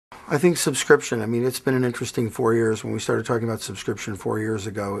I think subscription, I mean, it's been an interesting 4 years. When we started talking about subscription 4 years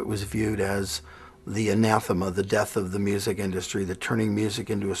ago, it was viewed as the anathema, the death of the music industry, that turning music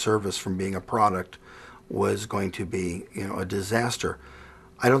into a service from being a product was going to be, a disaster.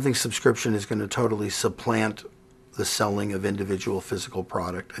 I don't think subscription is going to totally supplant the selling of individual physical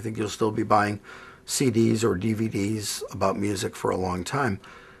product. I think you'll still be buying CDs or DVDs about music for a long time,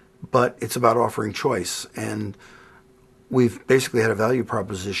 but it's about offering choice. And we've basically had a value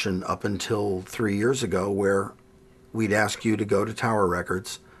proposition up until 3 years ago where we'd ask you to go to Tower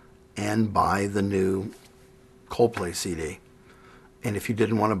Records and buy the new Coldplay CD. And if you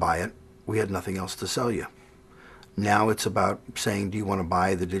didn't want to buy it, we had nothing else to sell you. Now it's about saying, do you want to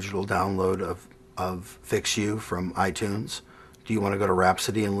buy the digital download of Fix You from iTunes? Do you want to go to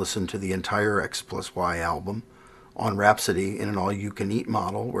Rhapsody and listen to the entire X plus Y album on Rhapsody in an all-you-can-eat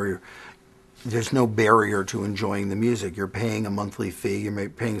model where there's no barrier to enjoying the music? You're paying a monthly fee. You're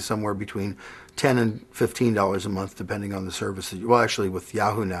paying somewhere between $10 and $15 a month, depending on the service. Well, actually, with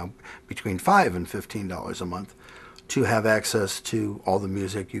Yahoo now, between $5 and $15 a month to have access to all the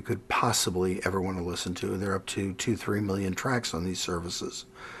music you could possibly ever want to listen to. They're up to 2-3 million tracks on these services.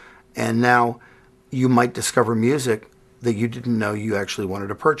 And now you might discover music that you didn't know you actually wanted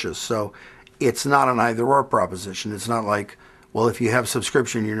to purchase. So it's not an either-or proposition. It's not like, well, if you have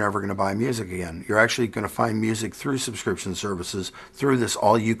subscription, you're never going to buy music again. You're actually going to find music through subscription services, through this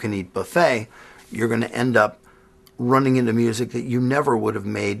all-you-can-eat buffet. You're going to end up running into music that you never would have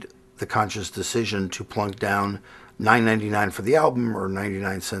made the conscious decision to plunk down $9.99 for the album or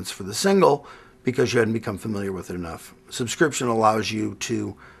 99 cents for the single because you hadn't become familiar with it enough. Subscription allows you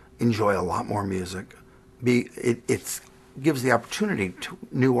to enjoy a lot more music. It gives the opportunity to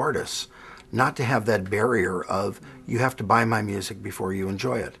new artists not to have that barrier of you have to buy my music before you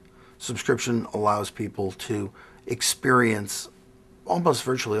enjoy it. Subscription allows people to experience almost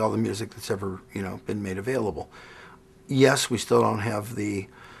virtually all the music that's ever been made available. Yes, we still don't have the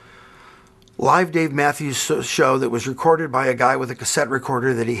live Dave Matthews show that was recorded by a guy with a cassette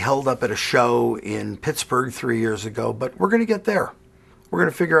recorder that he held up at a show in Pittsburgh 3 years ago, but we're going to get there. We're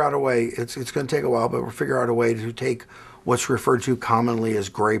going to figure out a way. It's going to take a while, but we'll figure out a way to take what's referred to commonly as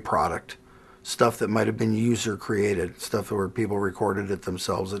gray product, stuff that might have been user created, stuff where people recorded it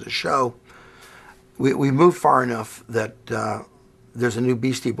themselves at a show. We moved far enough that there's a new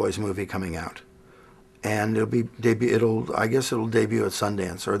Beastie Boys movie coming out. And I guess it'll debut at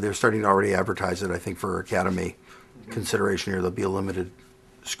Sundance, or they're starting to already advertise it, I think, for Academy consideration here. There'll be a limited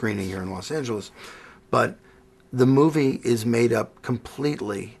screening here in Los Angeles. But the movie is made up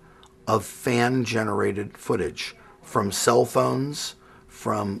completely of fan-generated footage from cell phones,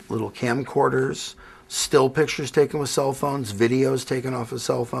 from little camcorders, still pictures taken with cell phones, videos taken off of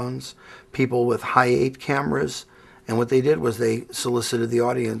cell phones, people with high-8 cameras. And what they did was they solicited the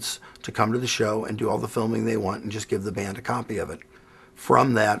audience to come to the show and do all the filming they want and just give the band a copy of it.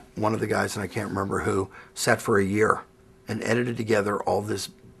 From that, one of the guys, and I can't remember who, sat for a year and edited together all this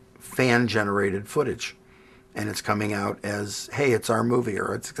fan-generated footage. And it's coming out as, hey, it's our movie,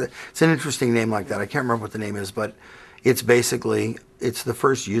 or it's an interesting name like that. I can't remember what the name is, but it's the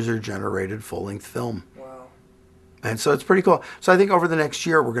first user-generated full-length film. Wow. And so it's pretty cool. So I think over the next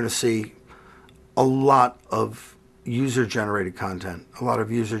year, we're going to see a lot of user-generated content, a lot of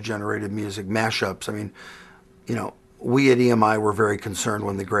user-generated music, mashups. I mean, we at EMI were very concerned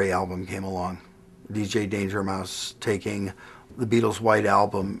when the Gray album came along. DJ Danger Mouse taking the Beatles' White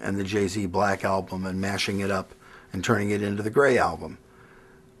Album and the Jay-Z Black Album and mashing it up and turning it into the Gray Album.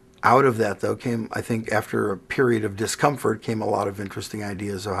 Out of that, though, came, I think, after a period of discomfort, came a lot of interesting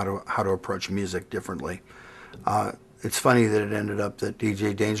ideas of how to approach music differently. It's funny that it ended up that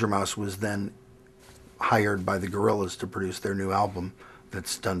DJ Danger Mouse was then hired by the Gorillaz to produce their new album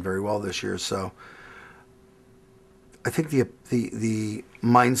that's done very well this year. So I think the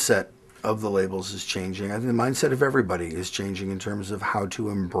mindset of the labels is changing. I think the mindset of everybody is changing in terms of how to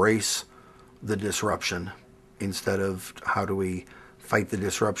embrace the disruption instead of how do we fight the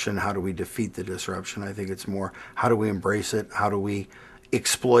disruption, how do we defeat the disruption. I think it's more how do we embrace it, how do we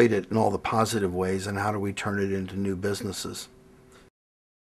exploit it in all the positive ways, and how do we turn it into new businesses.